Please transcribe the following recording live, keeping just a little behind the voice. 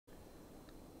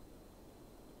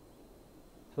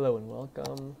Hello and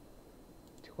welcome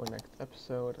to our next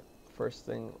episode. First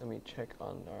thing, let me check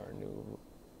on our new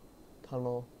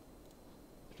tunnel,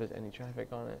 if there's any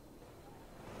traffic on it.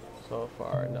 So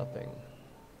far, nothing.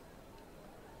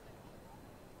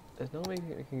 There's no way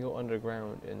we can go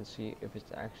underground and see if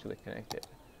it's actually connected.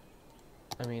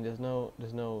 I mean, there's no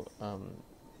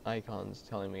icons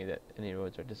telling me that any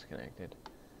roads are disconnected.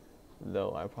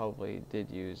 Though I probably did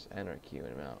use anarchy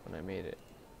when I made it.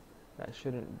 That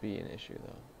shouldn't be an issue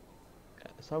though.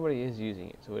 Somebody is using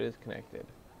it, so it is connected.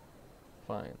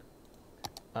 Fine.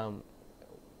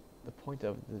 The point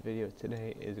of the video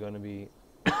today is going to be,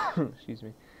 excuse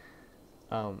me,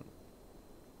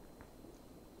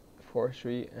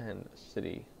 forestry and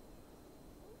city.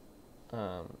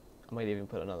 I might even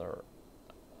put another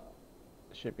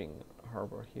shipping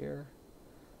harbor here.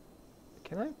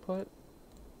 Can I put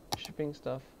shipping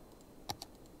stuff?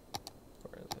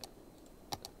 Where is it?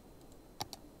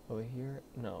 Over here?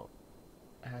 No.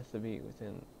 It has to be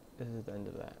within. This is the end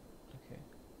of that. Okay.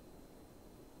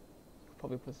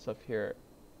 Probably put stuff here,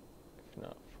 if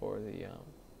not for the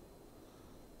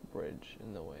bridge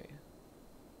in the way.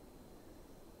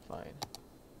 Fine.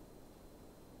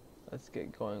 Let's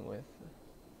get going with.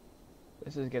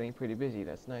 This is getting pretty busy.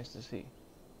 That's nice to see.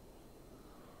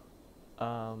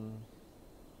 Also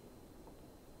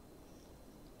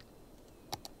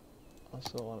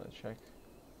want to check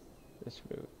this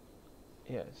route.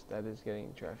 Yes, that is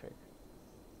getting traffic.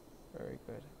 Very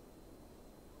good.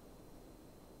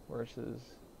 Versus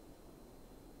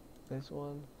this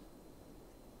one.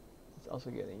 It's also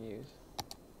getting used.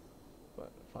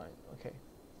 But fine, okay.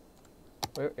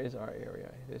 Where is our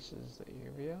area? This is the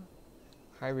area.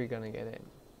 How are we gonna get in?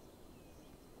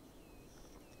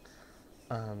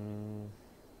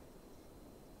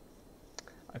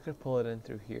 I could pull it in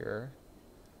through here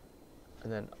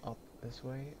and then up this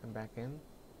way and back in,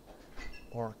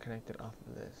 or connect it off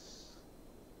of this.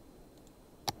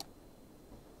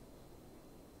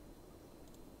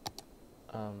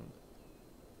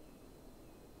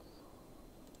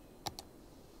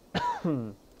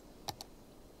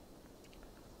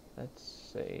 Let's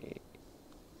say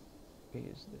we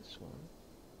use this one.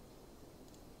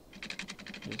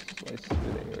 Just slice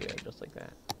through the area just like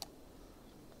that.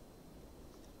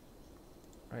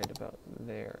 Right about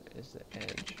there is the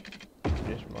edge.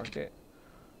 Just mark it.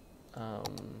 I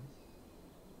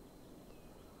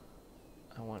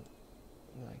want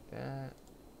like that.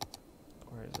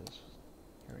 Where is this?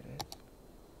 Here it is.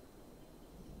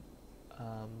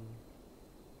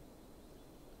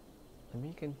 Let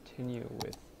me continue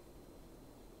with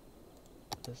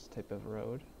this type of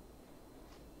road.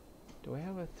 Do I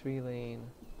have a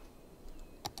 3-lane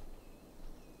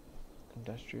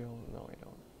industrial? No, I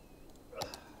don't.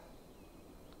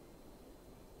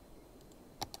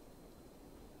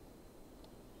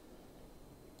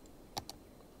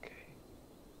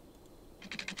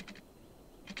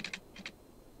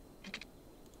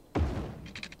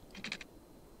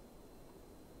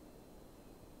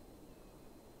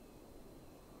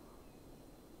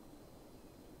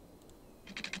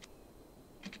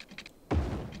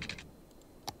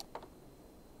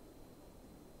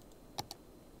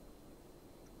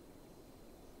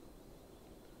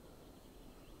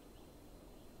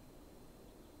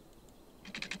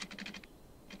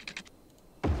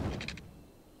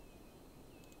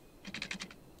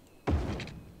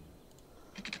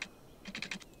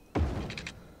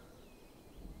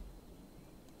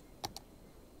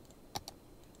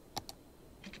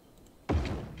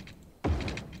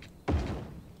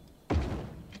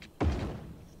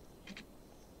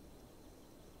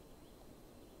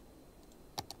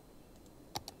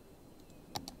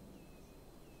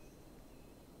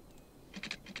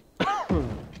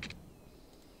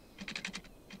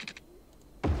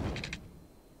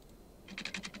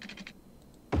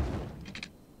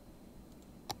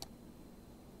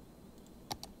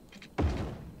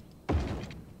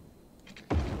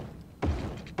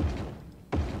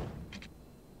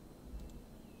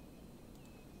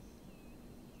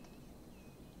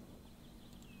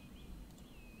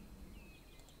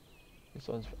 This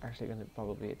one's actually going to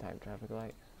probably be a time traffic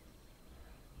light.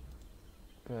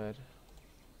 Good.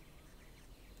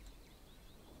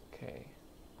 Okay.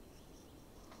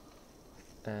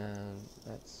 And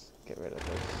let's get rid of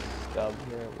this stub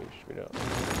here, which we don't need.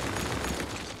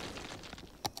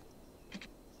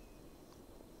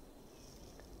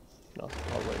 Can also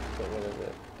probably get rid of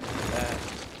it like that.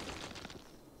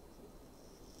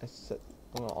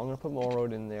 I'm gonna put more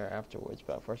road in there afterwards,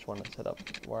 but I first want to set up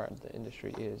where the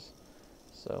industry is,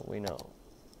 so we know.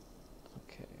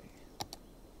 Okay.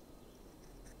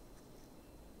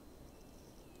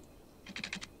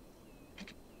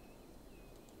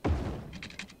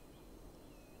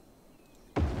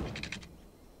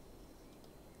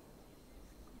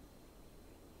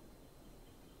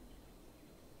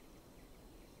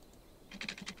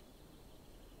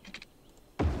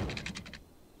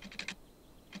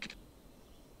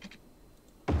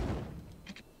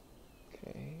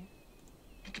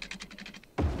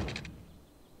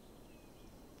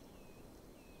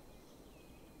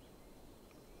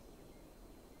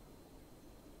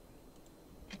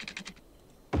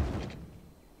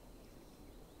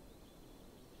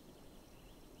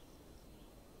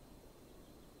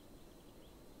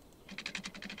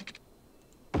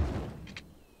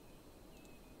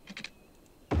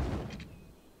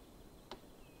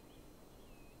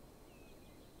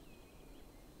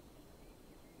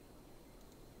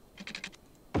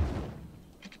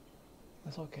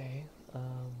 That's okay.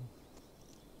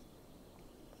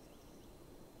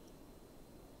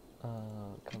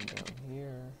 Come down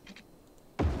here.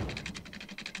 I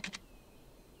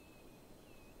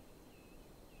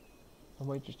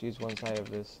might just use one side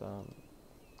of this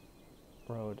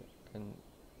road and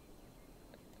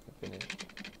finish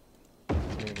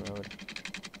this main road.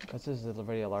 Because this is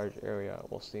already a large area,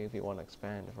 we'll see if we want to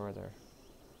expand further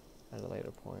at a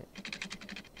later point.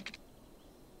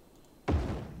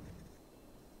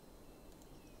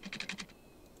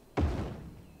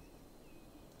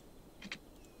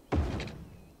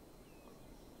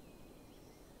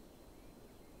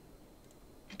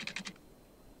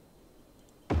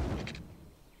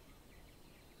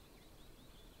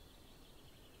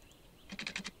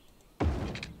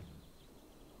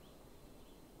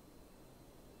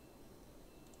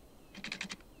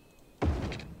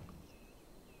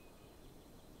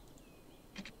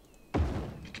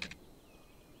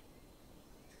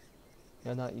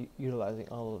 I'm not utilizing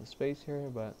all of the space here,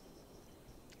 but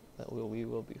we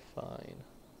will be fine.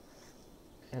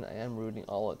 And I am routing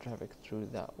all the traffic through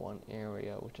that one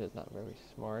area, which is not very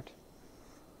smart.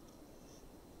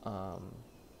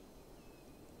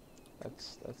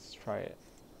 Let's try it.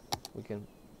 We can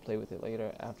play with it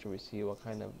later after we see what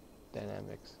kind of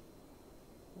dynamics,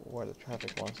 where the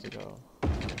traffic wants to go.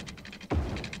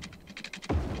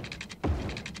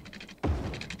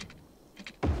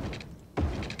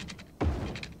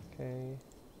 Okay,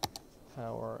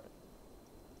 power.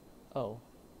 Oh,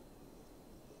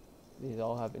 these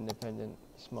all have independent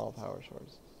small power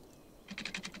sources.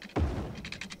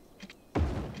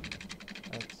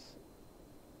 Let's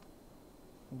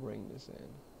bring this in.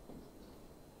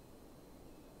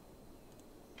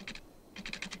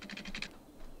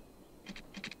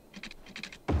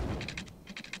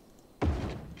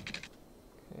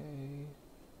 Okay.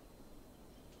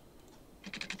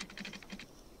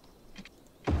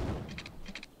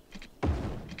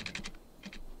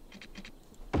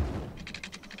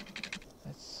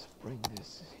 Let's bring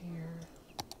this here.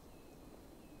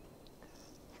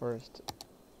 First,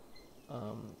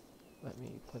 let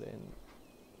me put in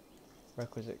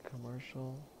requisite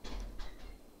commercial.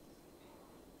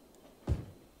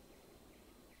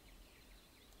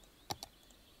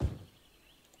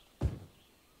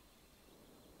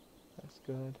 That's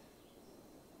good.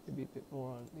 Maybe a bit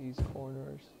more on these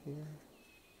corners here.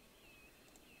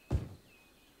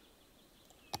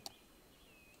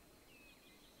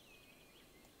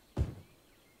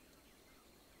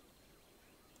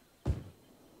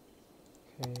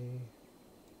 Okay.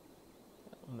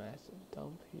 A massive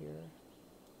dump here.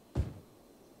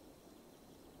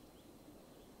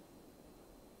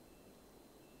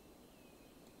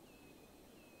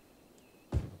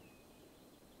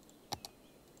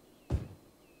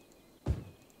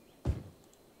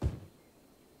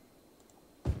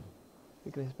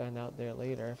 We can expand out there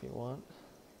later if you want.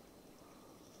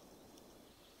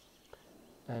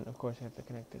 And of course, you have to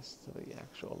connect this to the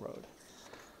actual road.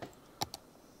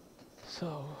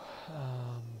 So,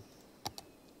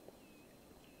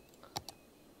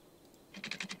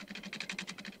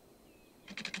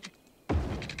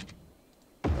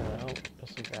 for now,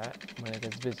 just like that. When it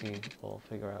gets busy, we'll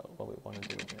figure out what we want to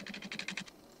do with it.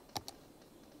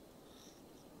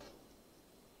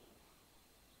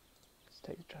 Let's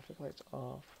take the traffic lights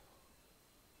off.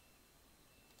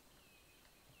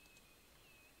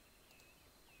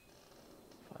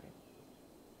 Fine.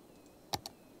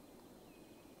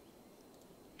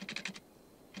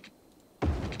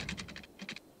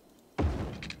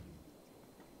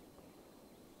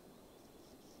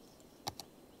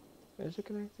 Is it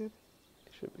connected?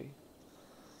 It should be.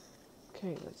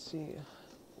 Okay, let's see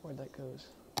where that goes.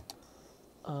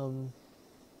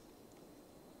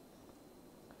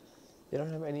 They don't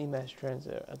have any mass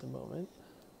transit at the moment.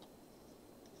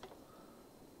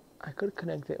 I could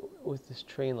connect it with this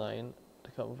train line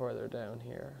to come further down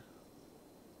here.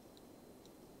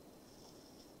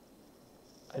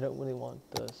 I don't really want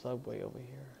the subway over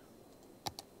here.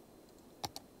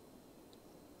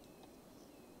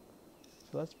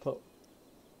 So let's put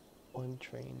one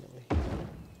train over here.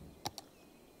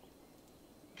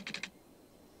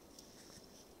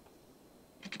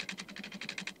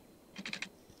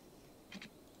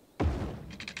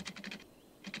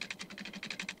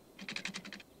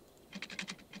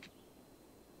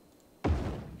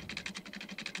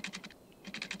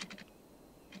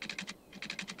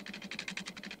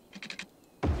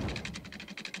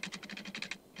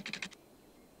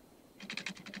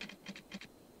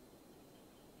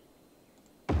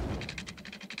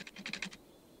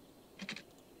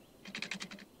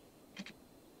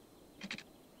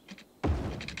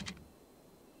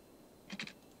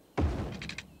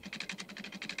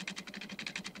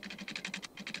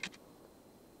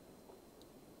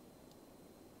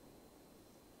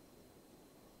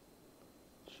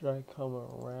 Should I come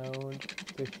around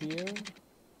to here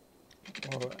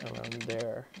or around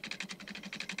there?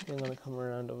 I'm gonna come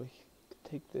around over here.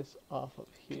 Take this off of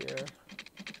here.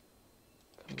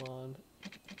 Come on.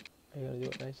 Are you gonna do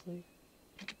it nicely?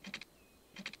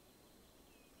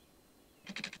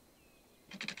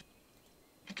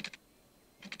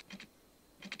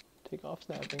 Take off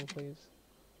snapping, please.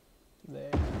 There.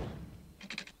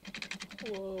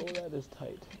 Whoa, that is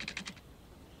tight.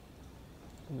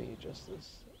 Let me adjust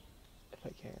this if I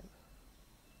can.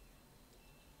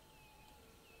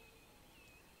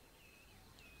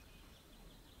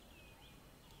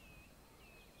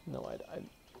 No,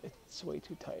 it's way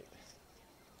too tight.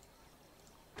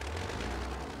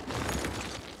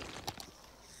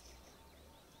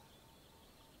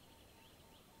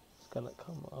 It's gonna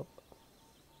come up.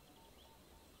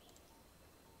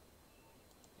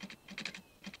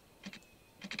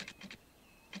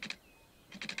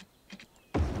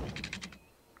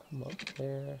 Come up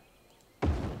there.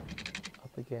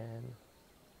 Up again.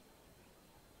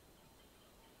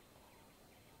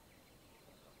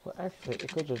 Well, actually,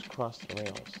 it could just cross the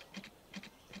rails.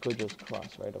 It could just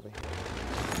cross right over here.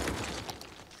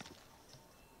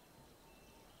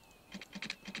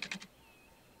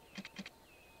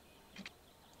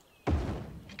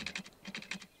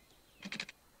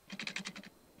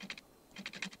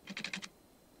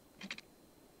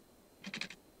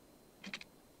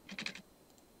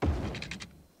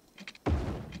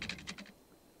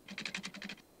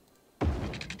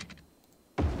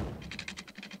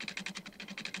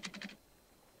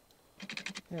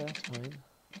 Yeah, that's fine.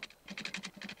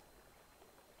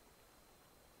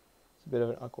 It's a bit of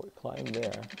an awkward climb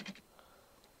there.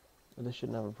 But this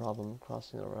shouldn't have a problem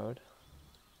crossing the road.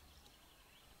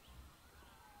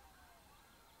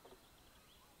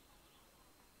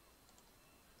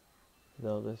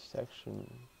 Though this section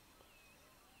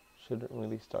shouldn't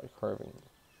really start curving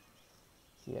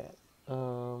yet.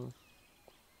 I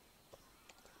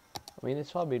mean,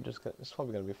 it's probably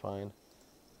gonna be fine.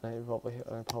 I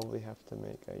probably have to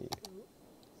make a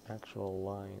actual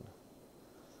line.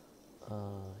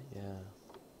 Yeah.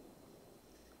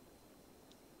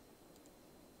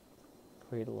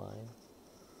 Create a line.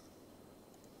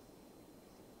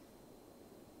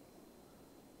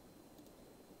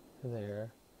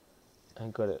 There.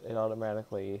 And good, it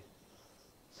automatically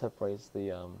separates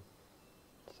the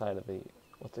side of the,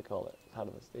 what's it called, side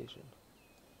of the station.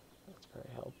 That's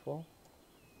very helpful.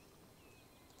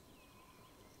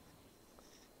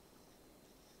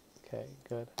 Okay,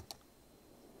 good.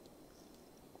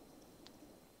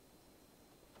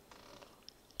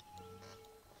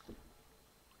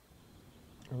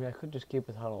 I mean, I could just keep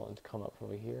a tunnel and come up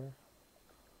over here.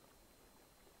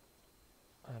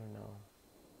 I don't know.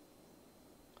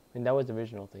 I mean, that was the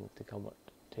original thing, to come up,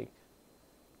 to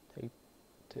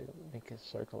make a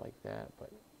circle like that, but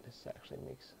this actually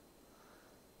makes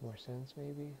more sense,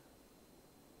 maybe.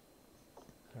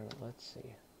 I don't know. Let's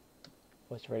see.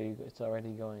 It's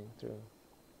already going through.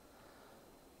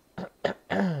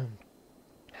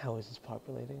 How is this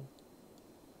populating?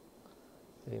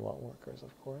 They want workers,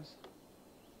 of course.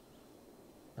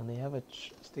 And they have a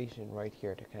station right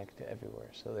here to connect to everywhere,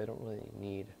 so they don't really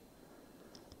need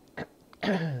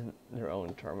their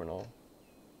own terminal,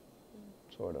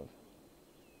 sort of.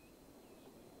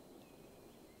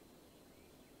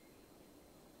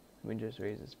 Let me just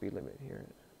raise the speed limit here.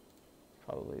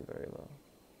 Probably very low.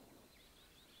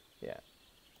 Yeah.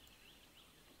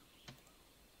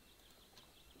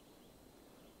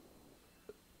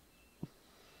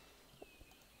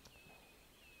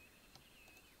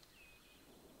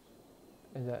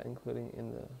 Is that including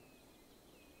in the...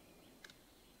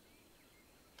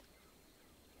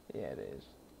 Yeah, it is.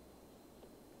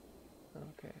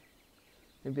 Okay.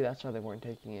 Maybe that's why they weren't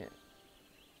taking it.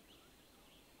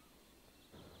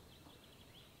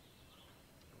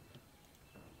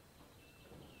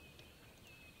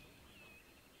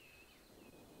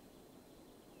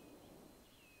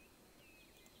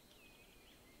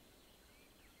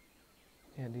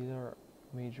 Yeah, these are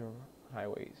major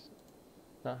highways.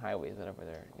 Not highways, that over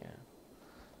there, yeah.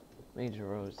 Major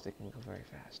roads that can go very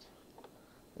fast.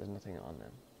 There's nothing on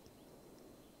them.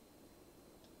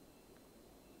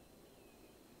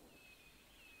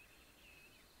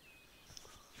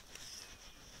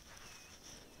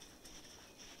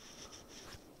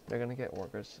 They're gonna get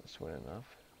workers soon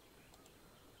enough.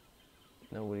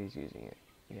 Nobody's using it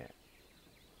yet.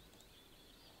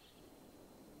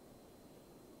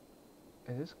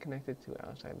 Is this connected to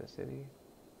outside the city?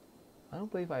 I don't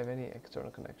believe I have any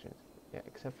external connections. Yeah,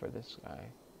 except for this guy.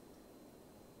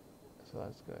 So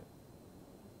that's good.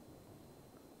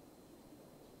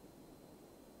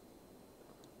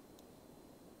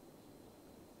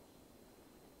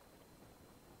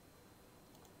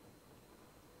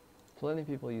 plenty of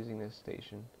people using this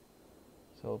station,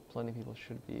 so plenty of people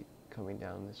should be coming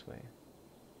down this way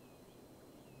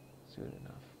soon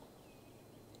enough.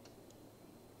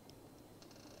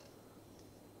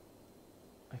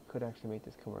 I could actually make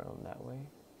this come around that way.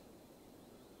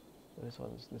 But this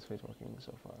way's working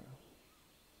so far.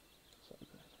 So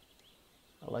good.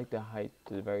 I like the height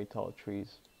to the very tall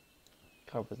trees.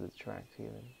 Covers the tracks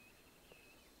even.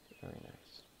 Very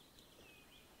nice.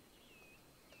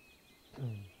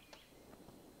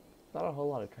 Not a whole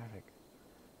lot of traffic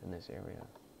in this area.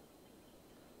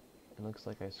 It looks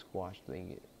like I squashed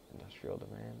the industrial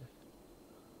demand.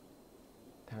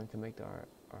 Time to make our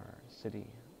city,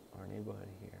 our neighborhood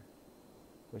here,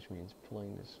 which means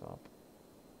pulling this up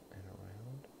and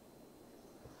around.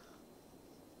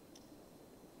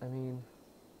 I mean,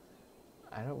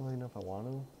 I don't really know if I want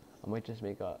to. I might just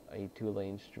make a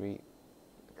 2-lane street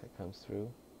that comes through,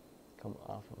 come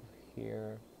off of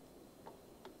here,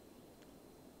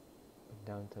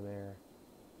 down to there.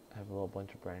 I have a little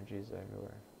bunch of branches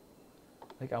everywhere.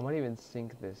 Like, I might even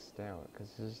sink this down, because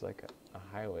this is like a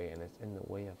highway and it's in the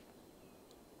way of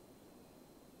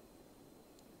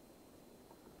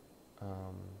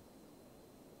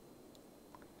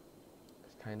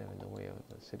it's kind of in the way of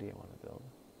the city I want to build.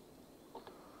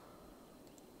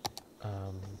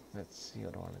 Let's see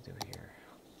what I want to do here.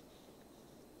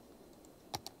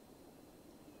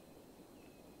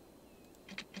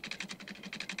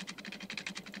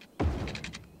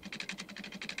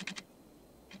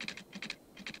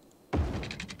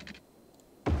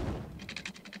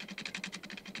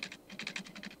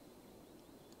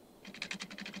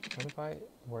 What if I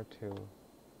were to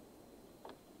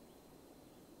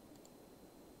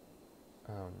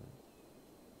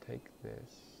take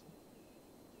this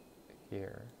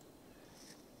here,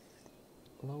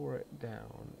 lower it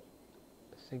down,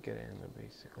 sink it in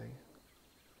basically.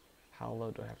 How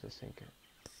low do I have to sink it?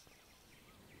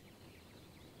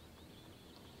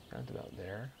 Down to about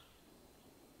there.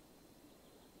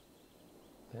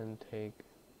 Then take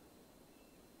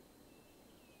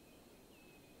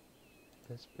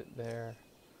this bit there,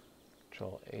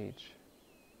 Control H.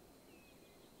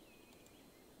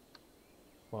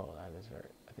 Well, that is very,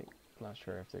 I think, I'm not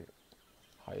sure if the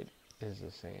height is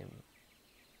the same.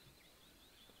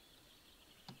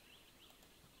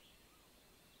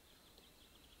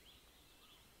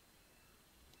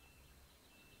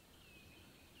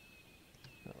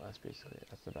 No,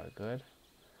 that's about good.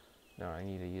 Now I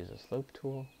need to use a slope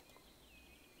tool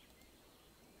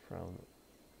from,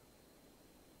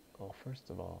 well, first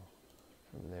of all,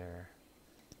 from there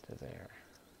to there.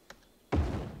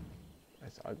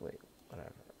 That's ugly,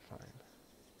 whatever, fine.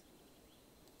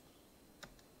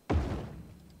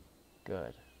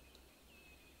 Good.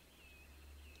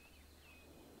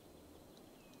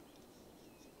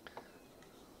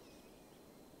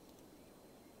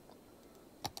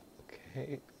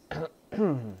 Okay.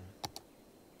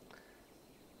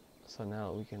 So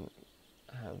now we can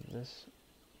have this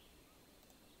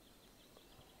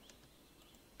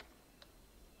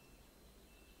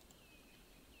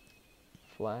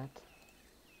flat.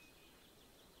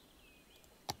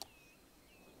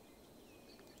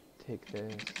 Take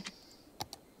this,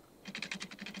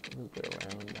 loop it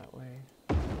around that way.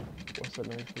 What's the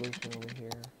noise pollution over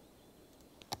here?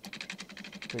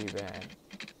 Pretty bad.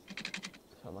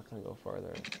 So I'm not gonna go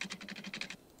farther.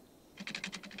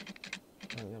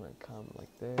 I'm gonna come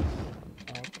like this, come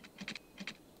up,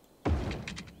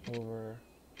 over,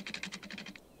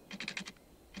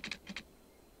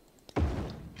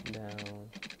 down,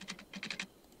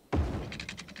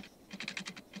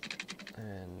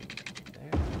 and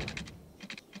there.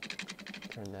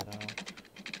 Turn that off.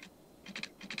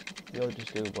 You'll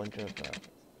just do a bunch of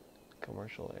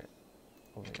commercial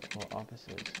over here, or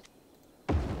offices,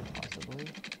 possibly.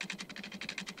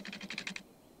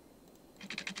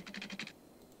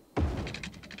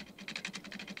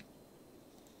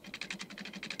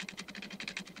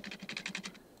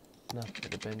 Enough for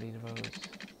the bending roads.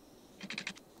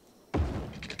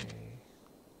 Okay.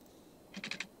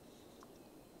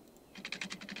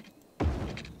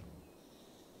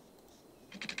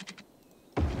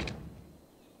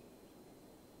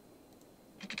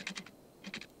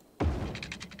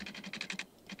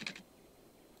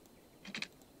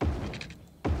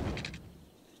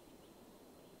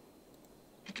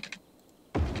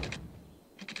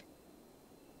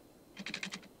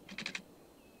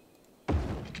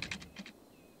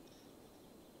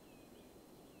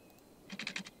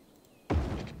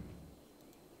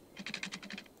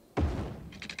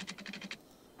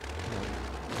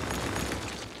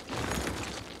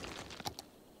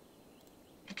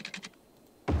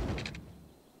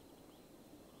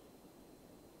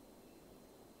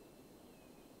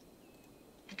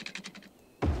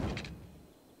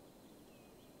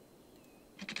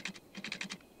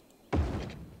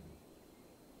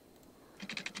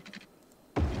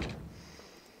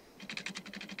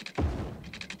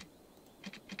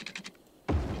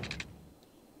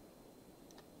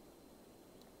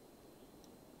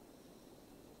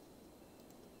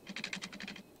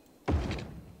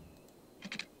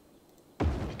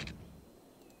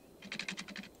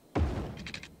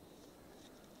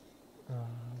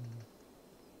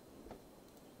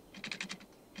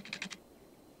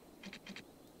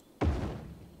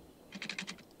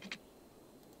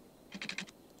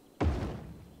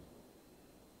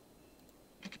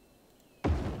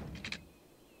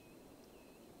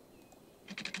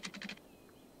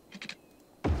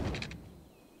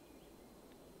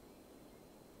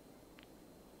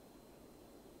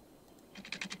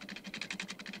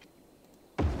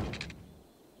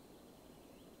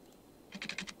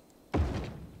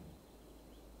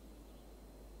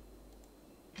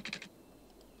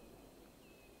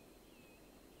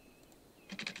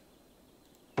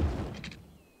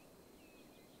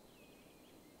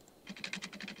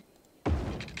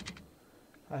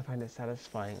 I find it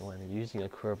satisfying when you're using a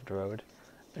curved road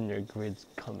and your grids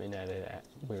come in at it at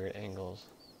weird angles.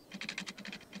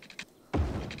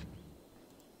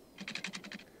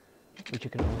 Which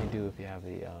you can only do if you have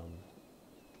the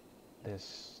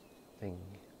this thing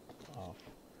off.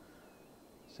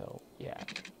 So yeah,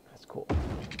 that's cool.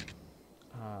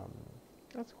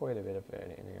 That's quite a bit of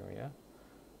an area.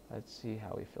 Let's see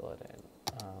how we fill it in.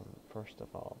 First of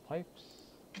all, pipes.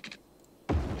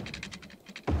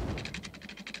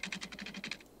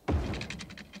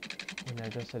 When I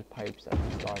just said pipes, I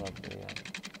just thought of the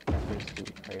reference to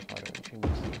Harry Potter and Chamber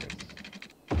of Secrets.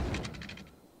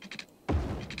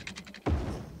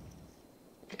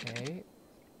 Okay.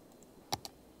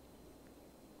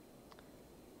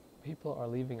 People are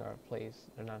leaving our place.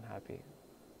 They're not happy.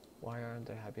 Why aren't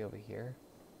they happy over here?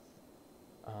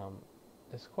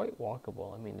 It's quite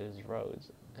walkable. I mean, there's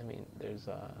roads. I mean, there's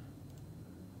the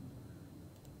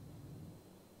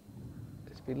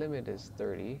speed limit is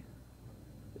 30.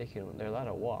 They're allowed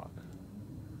to walk.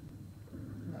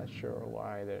 Not sure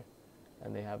why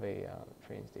and they have a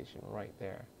train station right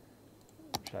there.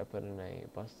 Should I put in a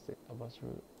bus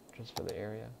route just for the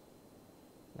area?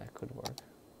 That could work.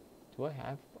 Do I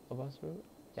have a bus route?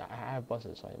 Yeah, I have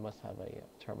buses, so I must have a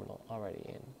terminal already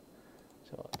in.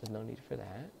 So there's no need for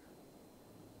that.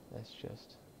 Let's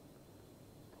just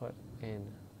put in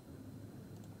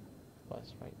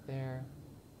bus right there.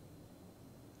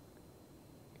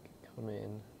 Come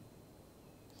in,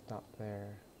 stop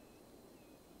there,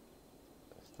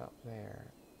 stop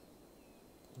there.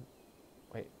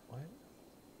 Wait, what?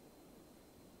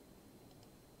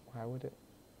 Why would it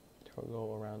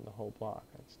go around the whole block?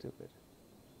 That's stupid.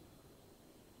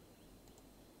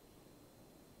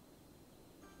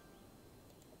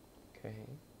 Okay.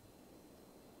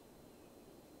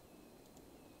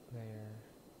 There.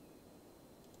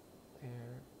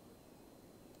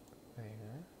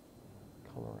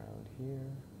 Come around here.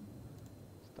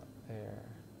 Stop there.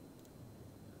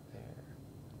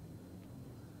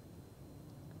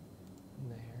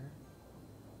 There.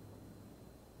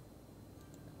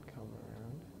 Come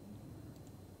around.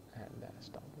 And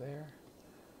stop there.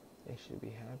 They should be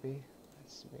happy.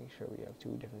 Let's make sure we have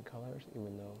two different colors,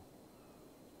 even though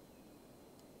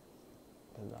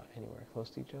they're not anywhere close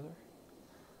to each other.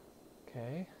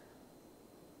 Okay.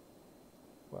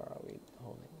 Where are we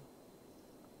holding?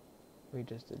 We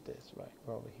just did this, right?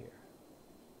 We're over here.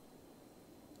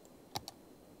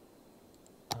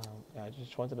 Yeah, I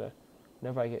just wanted to,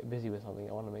 whenever I get busy with something,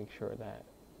 I want to make sure that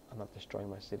I'm not destroying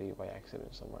my city by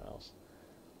accident somewhere else.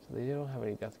 So they don't have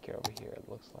any death care over here, it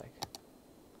looks like.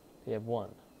 They have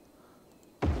one.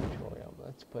 Crematorium.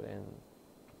 Let's put in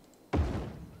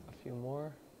a few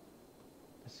more.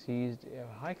 Seized,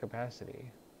 high capacity,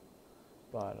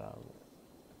 but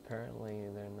apparently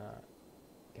they're not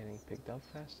getting picked up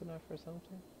fast enough or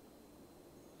something.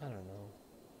 I don't know.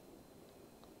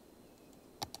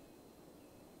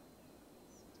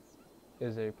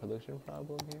 Is there a pollution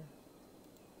problem here?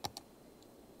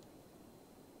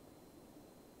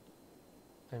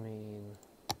 I mean,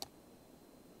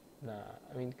 nah.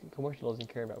 I mean, commercial doesn't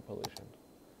care about pollution.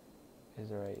 Is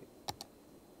there a...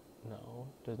 No,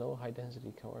 there's no high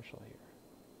density commercial here.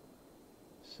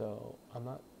 So, I'm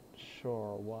not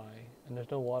sure why. And there's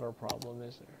no water problem,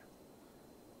 is there?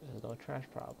 There's no trash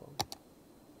problem.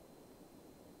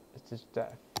 It's just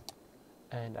death.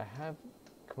 And I have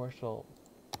commercial...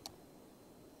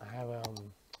 I have,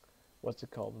 what's it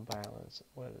called? Balance.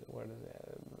 What is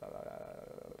it?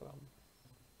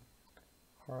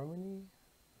 Harmony?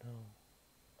 No.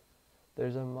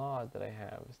 There's a mod that I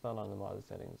have. It's not on the mod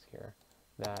settings here.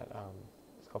 That,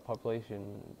 it's called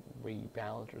population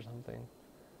rebalance or something.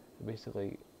 It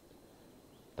basically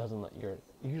doesn't let your...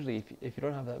 Usually, if you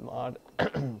don't have that mod,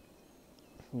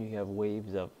 you have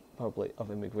waves of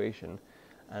immigration,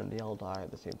 and they all die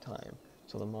at the same time.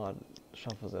 So the mod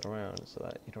shuffles it around so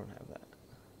that you don't have that.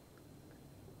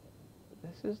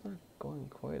 This is not going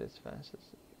quite as fast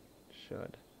as it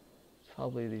should. It's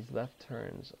probably these left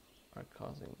turns are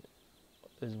causing...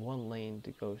 There's one lane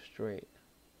to go straight.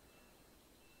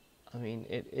 I mean,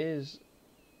 it is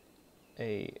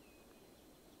a...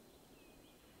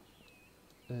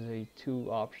 There's a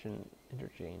two-option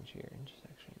interchange here,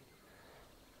 intersection.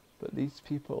 But these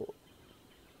people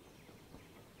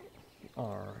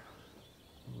are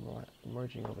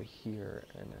merging over here,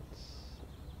 and it's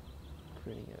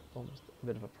creating almost a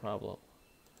bit of a problem.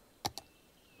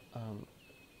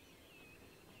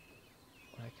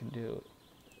 What I can do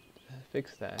to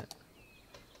fix that,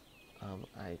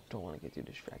 I don't want to get too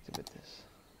distracted with this,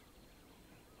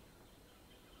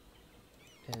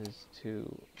 is to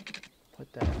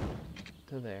put that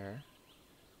to there,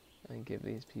 and give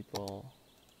these people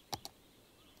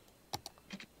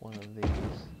one of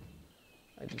these.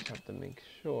 I just have to make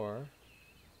sure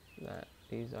that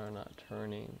these are not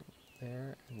turning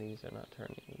there and these are not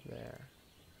turning there.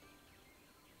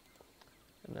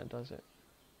 And that does it.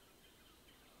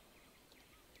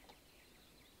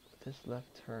 This left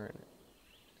turn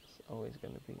is always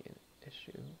going to be an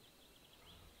issue.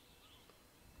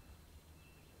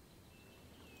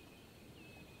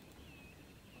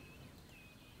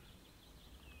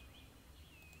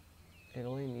 It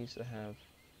only needs to have,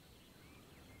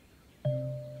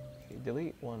 okay,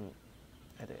 delete one,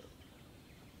 edit,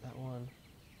 that one,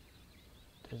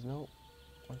 there's no,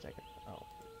 1 second, oh,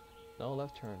 no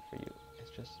left turn for you, it's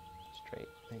just straight,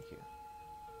 thank you,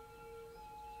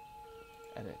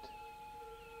 edit,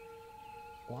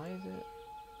 why is it,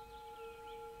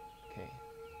 okay,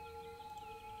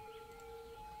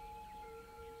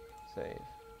 save,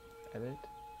 edit,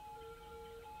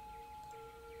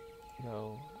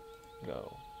 go,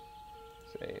 go,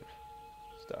 save,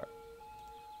 start.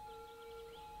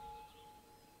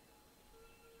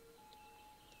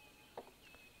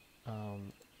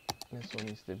 This one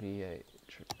needs to be a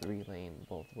 3-lane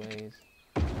both ways.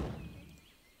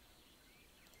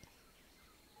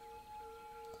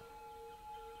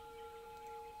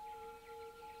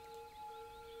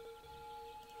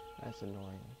 That's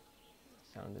annoying.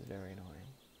 Sound is very annoying.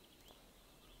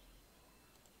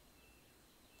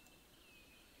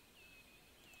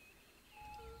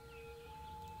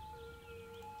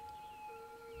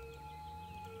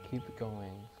 Keep it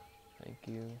going. Thank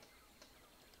you.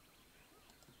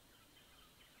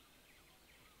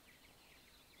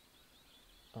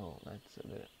 Oh, that's a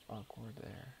bit awkward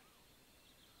there.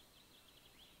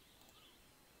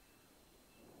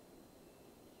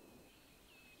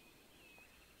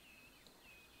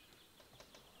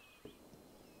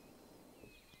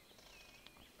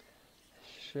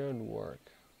 Should work.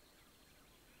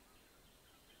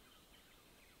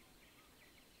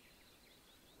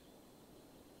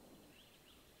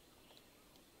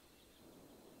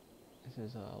 This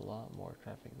is a lot more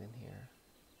traffic than here.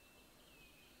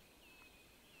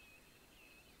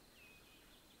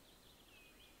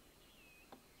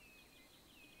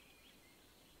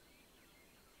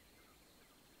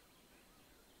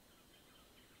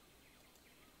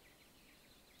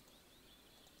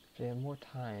 If they have more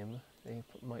time, they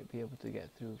might be able to get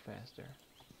through faster.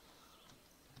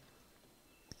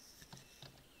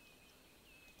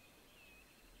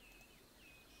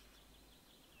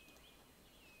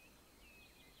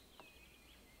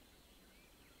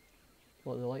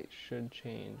 Well, the light should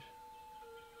change.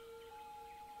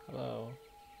 Hello.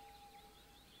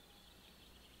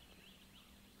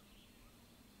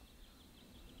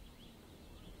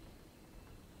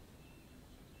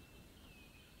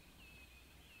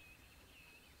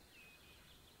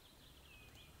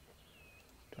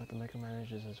 Do I have to micromanage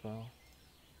this as well?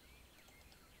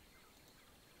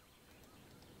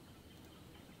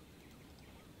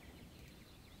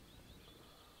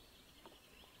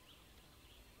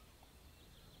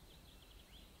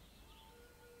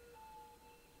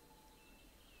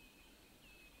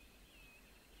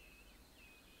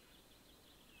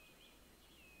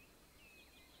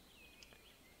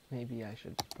 Maybe I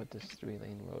should put this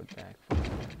 3-lane road back further.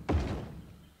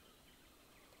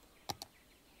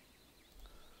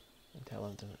 And tell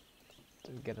them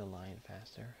to get in line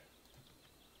faster.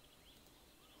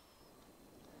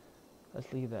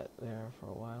 Let's leave that there for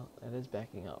a while. It is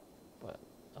backing up, but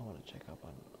I want to check up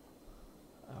on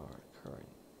our current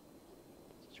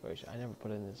situation. I never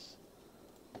put in this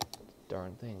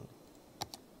darn thing.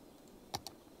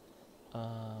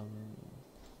 Housing.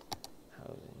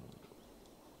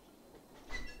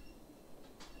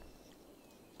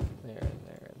 There,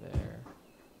 there, there.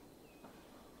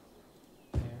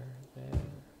 There, there.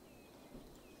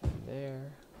 And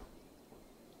there.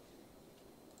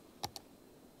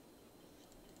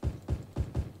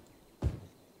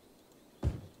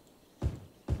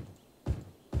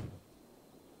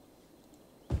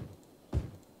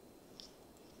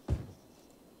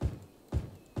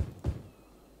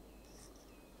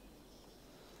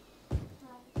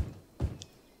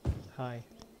 Hi.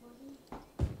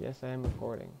 Yes, I am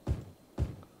recording.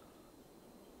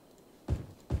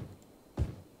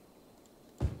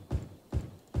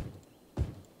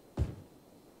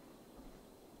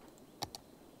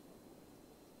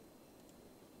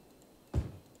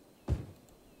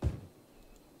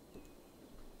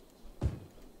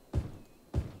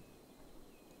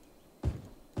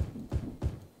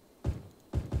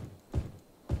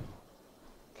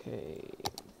 Okay.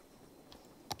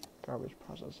 Garbage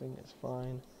processing is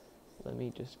fine. Let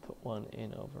me just put one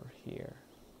in over here.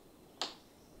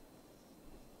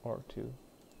 or to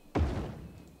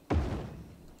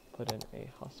put in a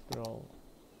hospital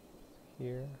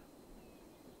here.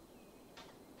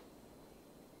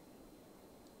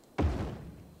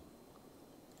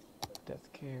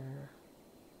 Death care.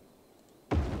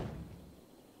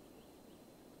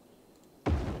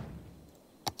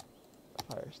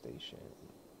 Fire station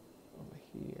over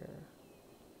here.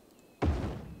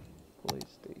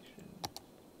 Police station.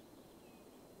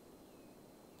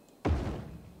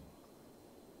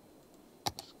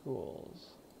 Schools.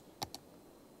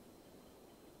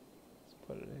 Let's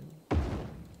put it in.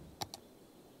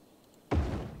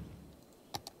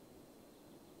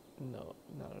 No,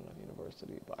 not enough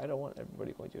university, but I don't want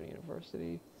everybody going to a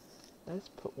university. Let's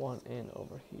put one in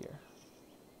over here.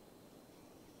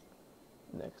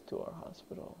 Next to our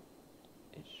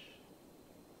hospital-ish.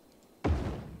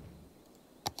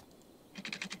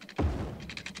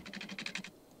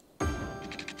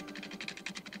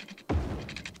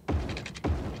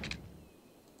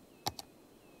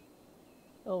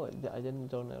 Oh, I didn't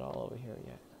zone it all over here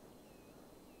yet.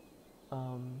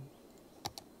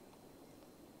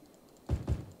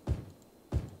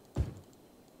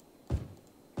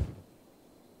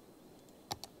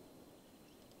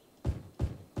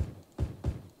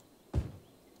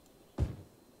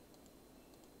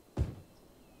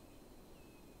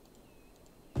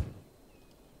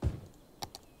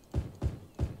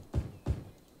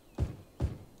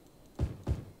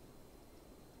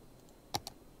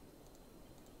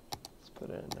 Put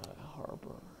in a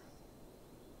harbor.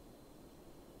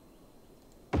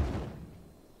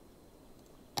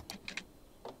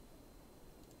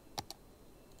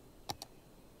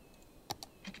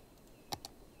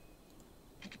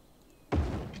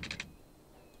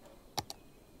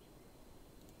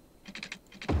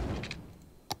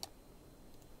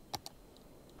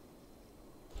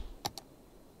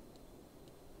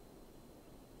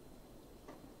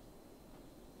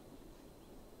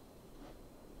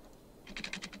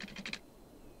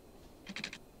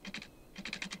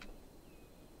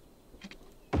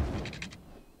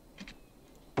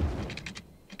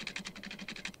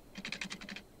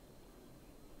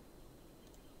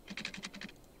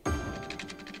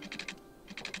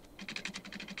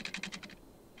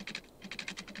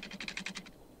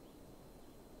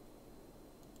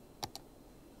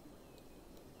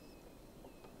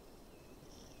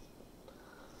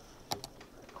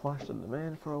 Quash the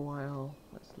demand for a while.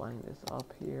 Let's line this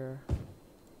up here.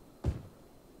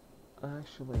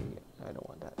 Actually, I don't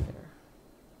want that there.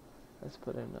 Let's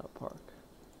put in a park.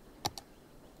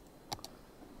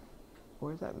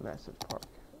 Where's that massive park?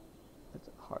 It's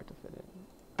hard to fit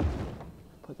in.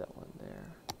 Put that one there.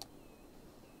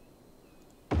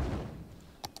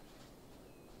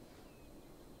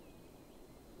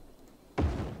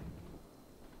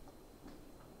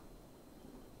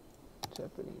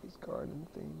 Japanese garden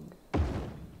thing.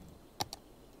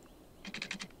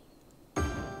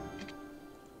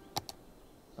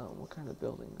 What kind of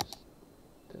buildings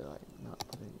did I not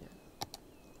put in yet?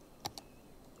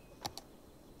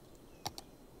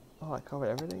 Oh, I covered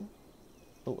everything?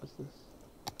 Oh, what's this?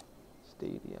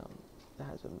 Stadium. That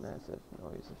has a massive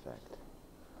noise effect.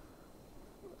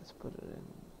 Let's put it in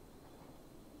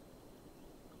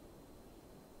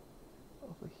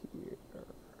over here.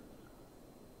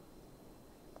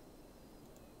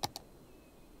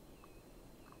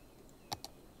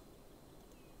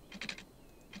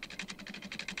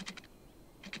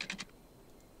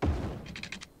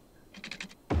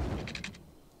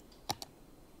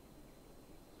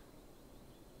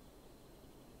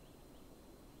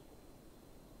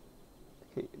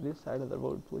 Okay, this side of the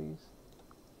road, please.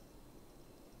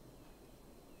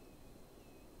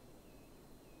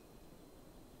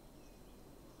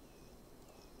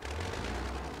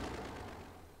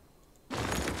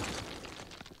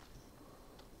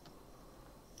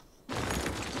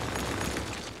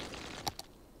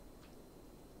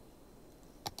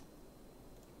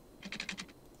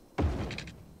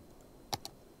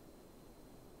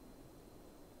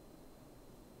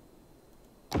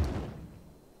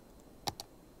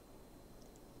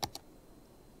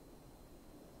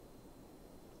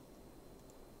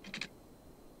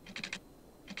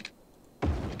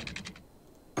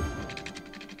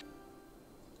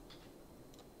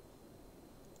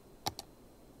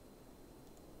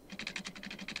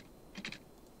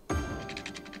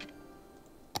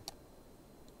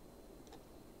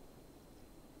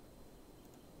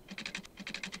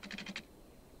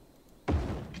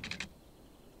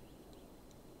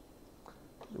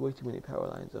 Way too many power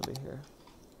lines over here.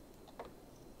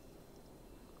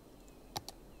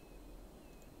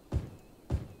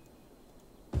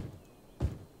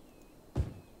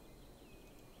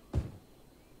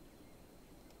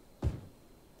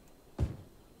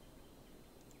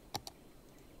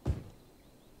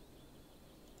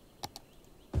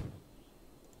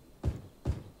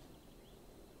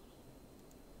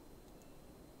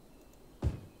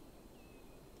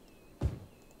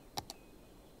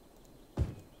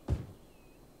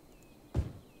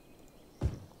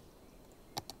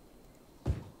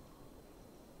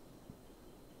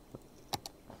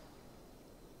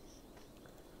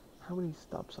 How many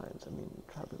stop signs, I mean,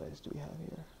 traffic lights do we have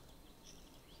here?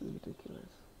 This is ridiculous.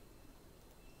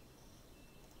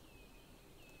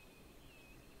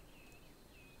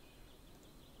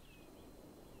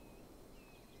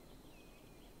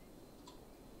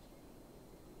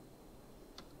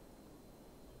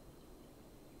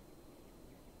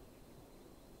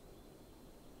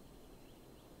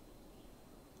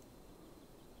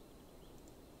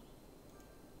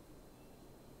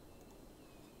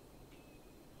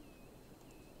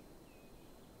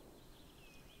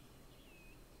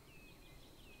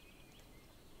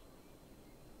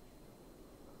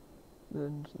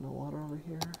 Then there's no water over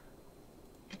here.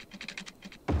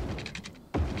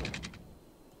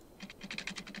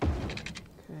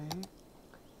 Okay.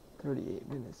 38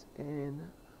 minutes in.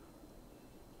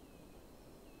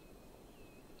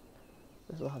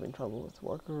 We're still having trouble with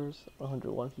workers.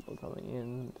 101 people coming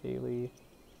in daily.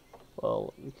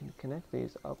 Well, we can connect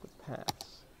these up with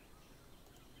paths.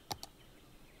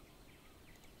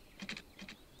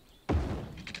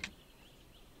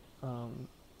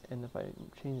 And if I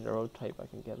change the road type, I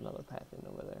can get another path in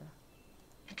over there.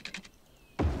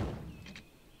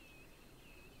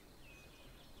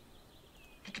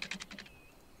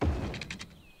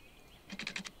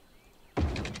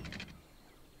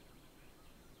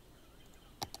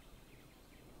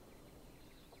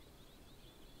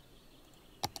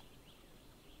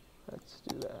 Let's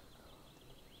do that.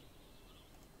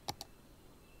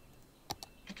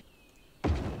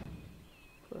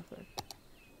 Perfect.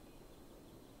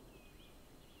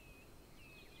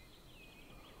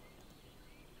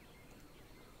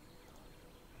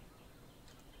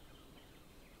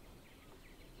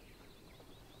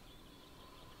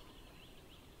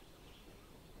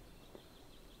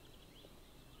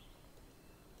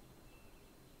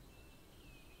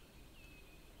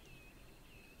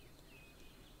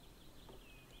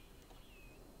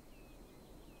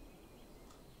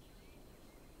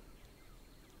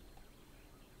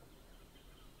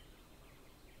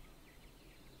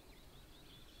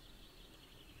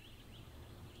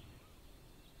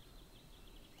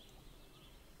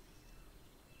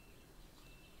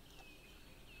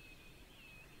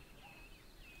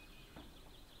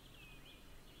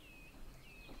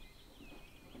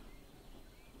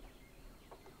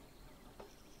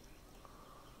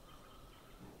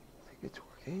 It's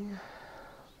working.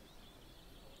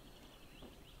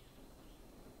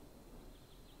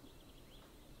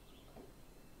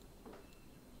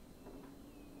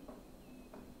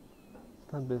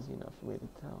 It's not busy enough for me to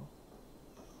tell.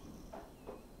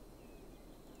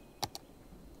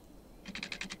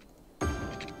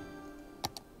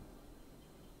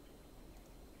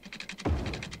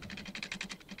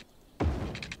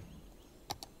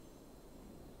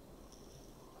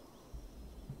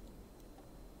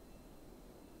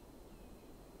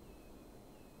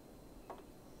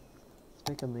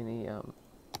 Make a mini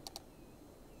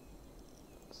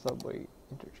subway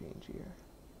interchange here.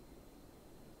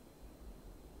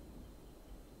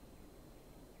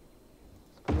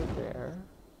 Let's put it there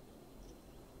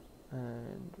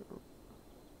and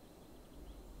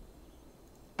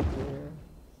there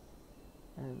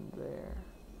and there.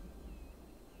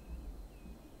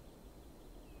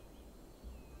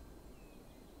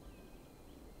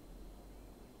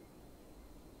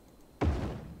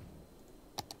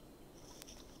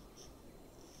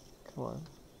 Come on.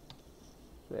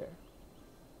 There.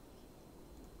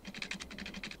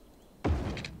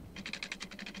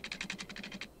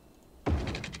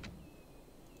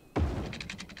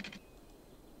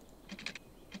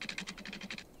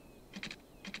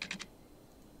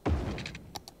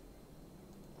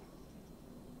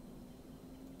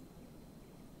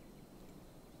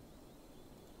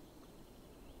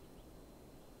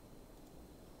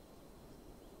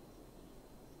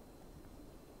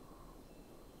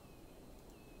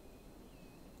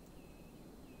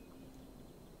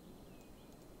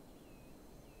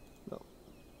 No.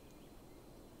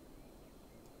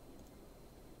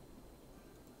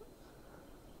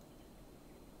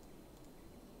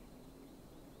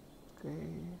 Okay.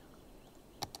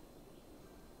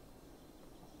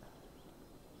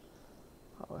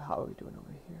 How are we doing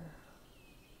over here?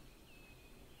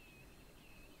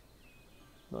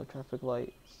 No traffic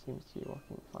light. Seems to be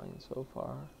working fine so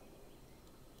far.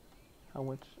 How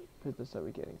much business are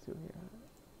we getting through here?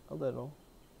 A little.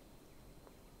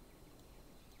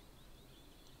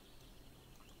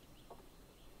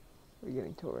 We're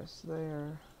getting tourists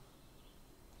there.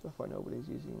 So far nobody's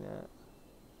using that.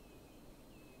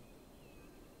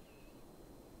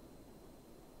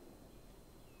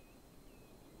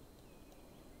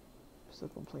 Still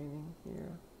complaining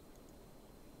here.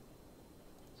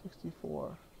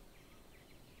 64.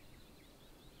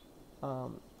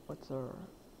 What's our...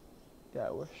 Yeah,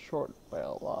 we're short by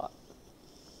a lot.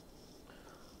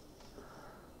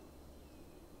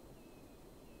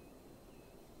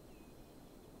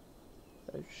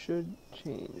 It should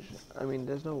change. I mean,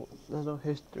 there's no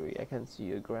history. I can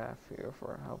see a graph here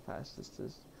for how fast this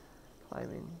is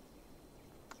climbing.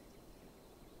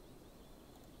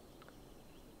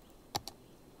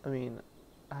 I mean,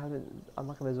 I'm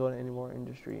not gonna zone any more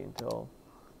industry until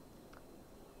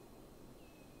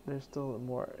there's still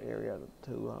more area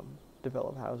to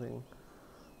develop housing.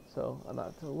 So I'm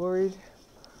not too worried.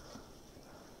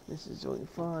 This is doing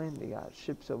fine. They got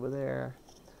ships over there.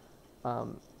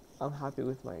 I'm happy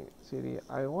with my city.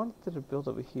 I wanted to build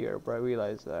over here, but I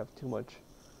realized that I have too much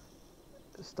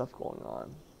stuff going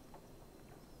on.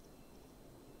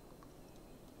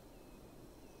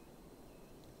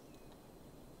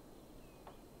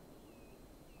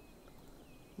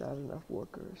 Not enough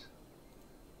workers.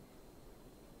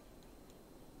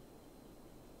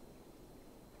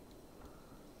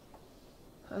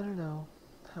 I don't know.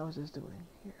 How is this doing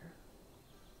here?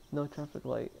 No traffic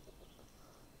light.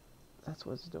 That's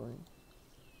what it's doing.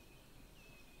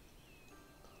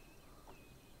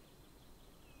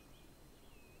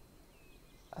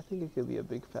 I think it could be a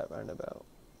big fat roundabout.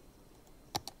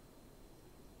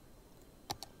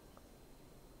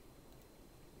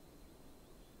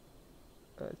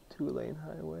 A 2-lane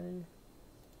highway.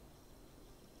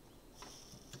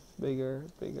 Bigger,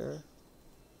 bigger.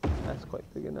 That's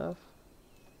quite big enough.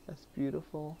 That's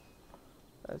beautiful.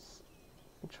 That's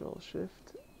control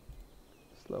shift.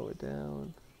 Slow it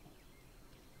down.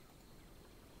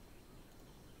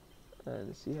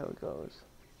 And see how it goes.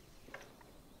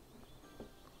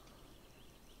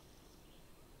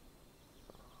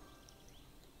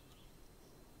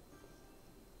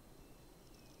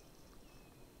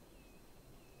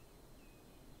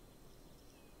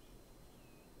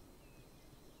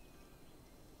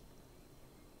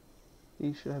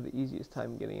 These should have the easiest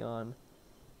time getting on.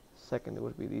 Second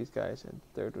would be these guys, and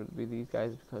third would be these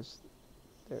guys because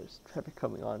there's traffic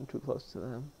coming on too close to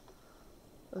them.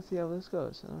 Let's see how this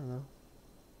goes. I don't know.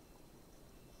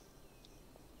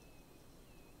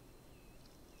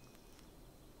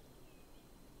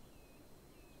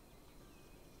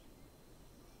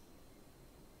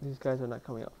 These guys are not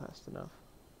coming out fast enough.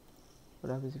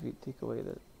 What happens if you take away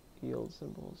the yield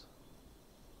symbols?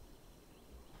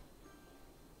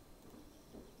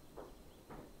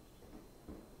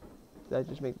 Did that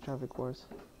just make the traffic worse?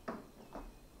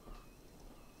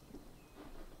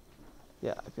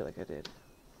 Yeah, I feel like I did.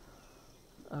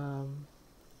 Come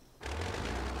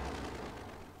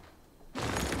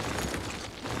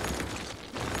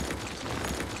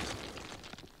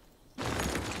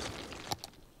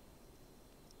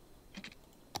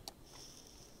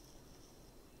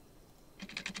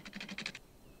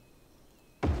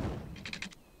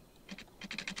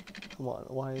on,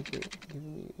 why is it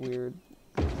giving me weird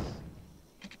bits?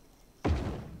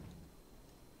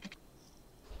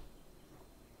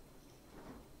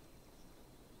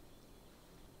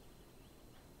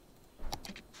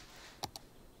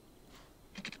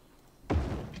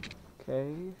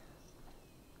 Okay.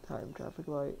 Time traffic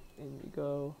light, in you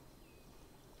go.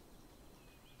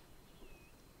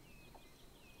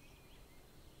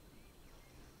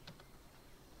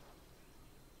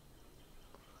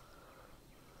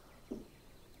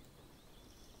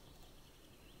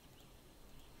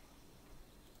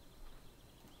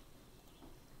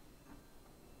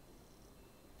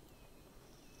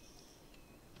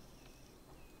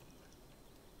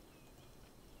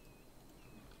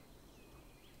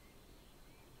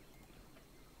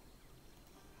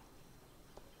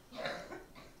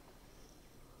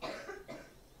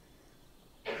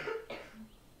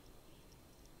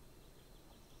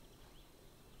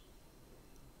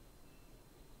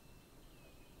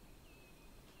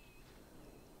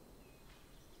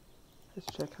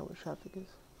 Let's check how much traffic is.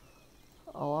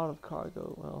 A lot of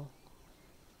cargo, well,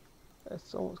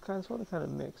 it's almost kind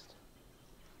of mixed.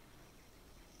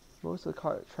 Most of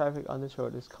the traffic on this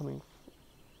road is coming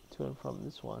to and from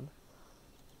this one.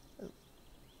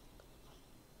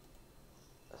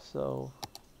 So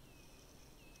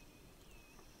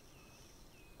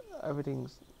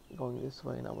everything's going this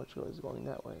way, not much is going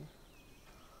that way.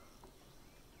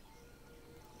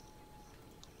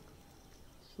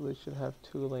 So they should have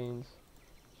 2 lanes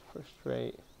for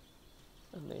straight,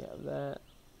 and they have that,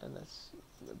 and that's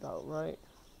about right.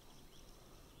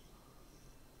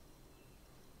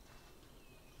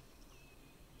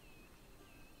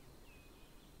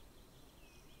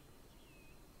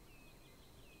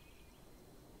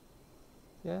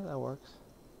 Yeah, that works.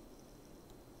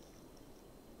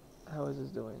 How is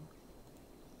this doing?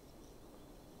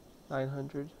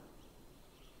 900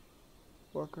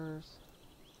 workers.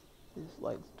 This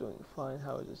light's doing fine.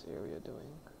 How is this area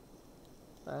doing?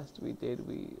 Last we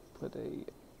put a...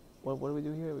 What do we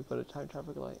do here? We put a time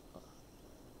traffic light.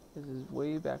 This is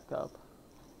way backed up.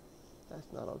 That's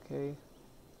not okay.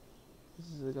 This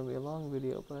is gonna be a long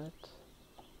video, but...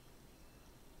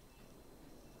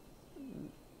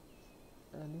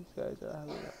 And these guys are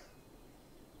having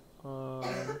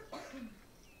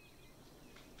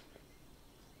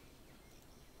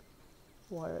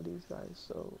why are these guys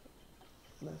so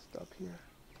messed up here?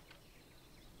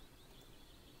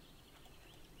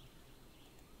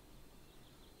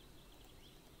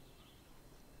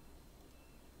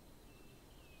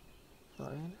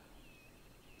 Fine.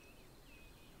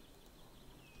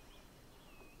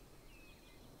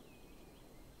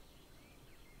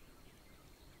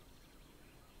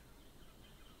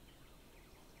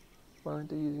 Why aren't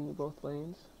they using both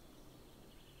lanes?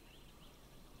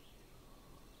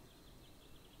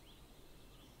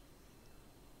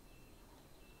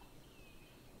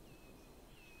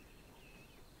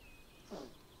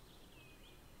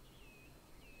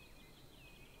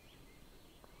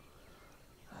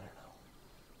 I don't know.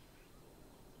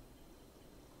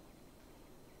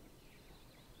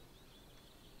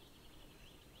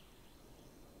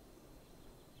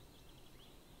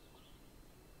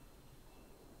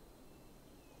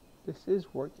 This is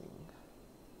working.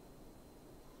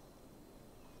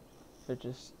 There's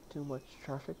just too much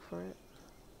traffic for it.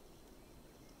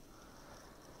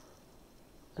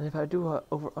 And if I do a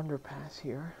over underpass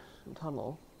here,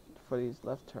 tunnel, for these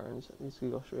left turns, these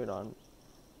could go straight on,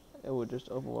 it would just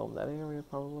overwhelm that area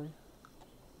probably.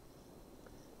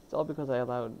 It's all because I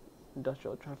allowed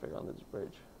industrial traffic on this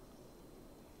bridge.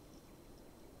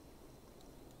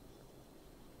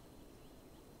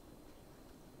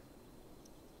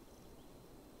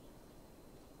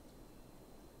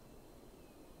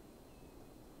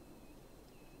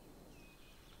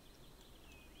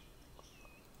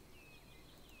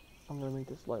 I'm gonna make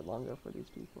this light longer for these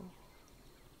people.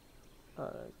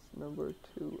 It's number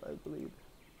 2, I believe.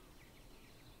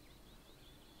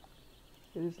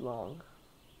 It is long.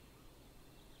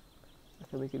 I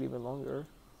can make it even longer.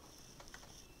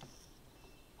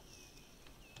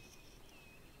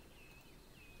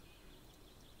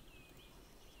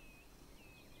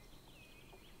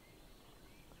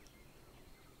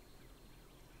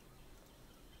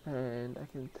 And I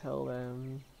can tell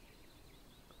them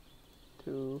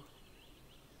to,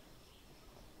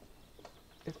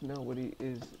 if nobody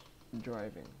is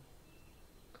driving,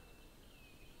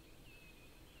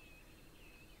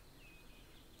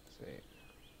 say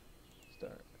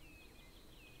start.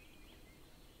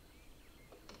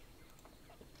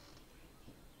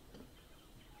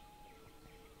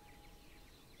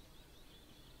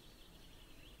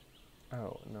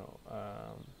 Oh no,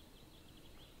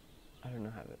 I don't know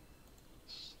how to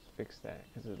fix that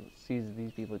because it sees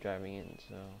these people driving in,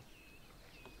 so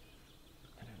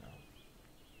I don't know.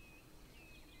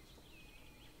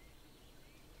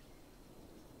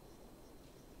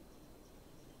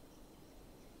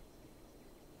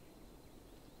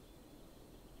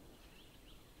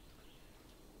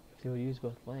 If you would use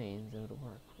both lanes, it would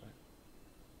work, but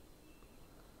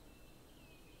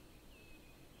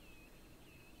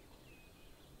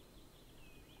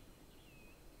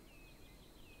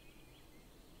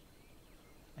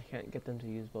I can't get them to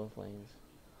use both lanes.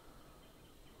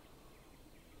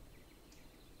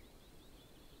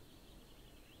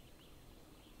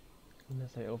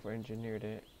 Unless I over-engineered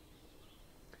it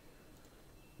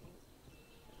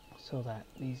so that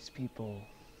these people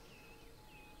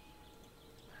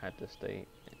had to stay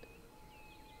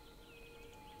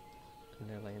in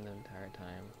their lane the entire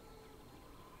time.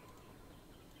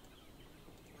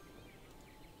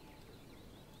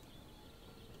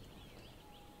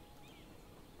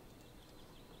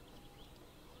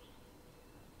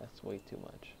 That's way too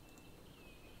much.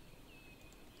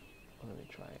 Let me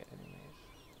try it anyways.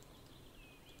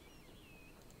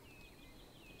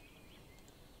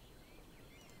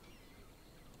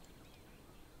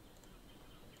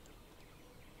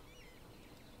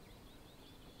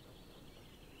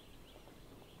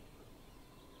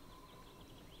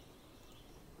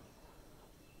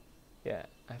 Yeah,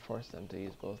 I forced them to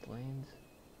use both lanes.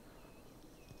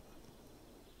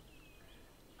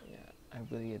 Yeah, I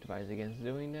really advise against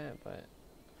doing that, but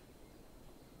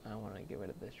I want to get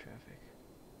rid of this traffic.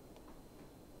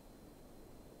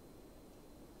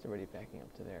 It's already backing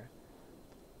up to there.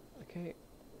 Okay.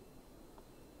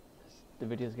 The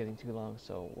video is getting too long,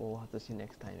 so we'll have to see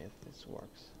next time if this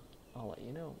works. I'll let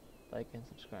you know. Like and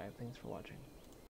subscribe. Thanks for watching.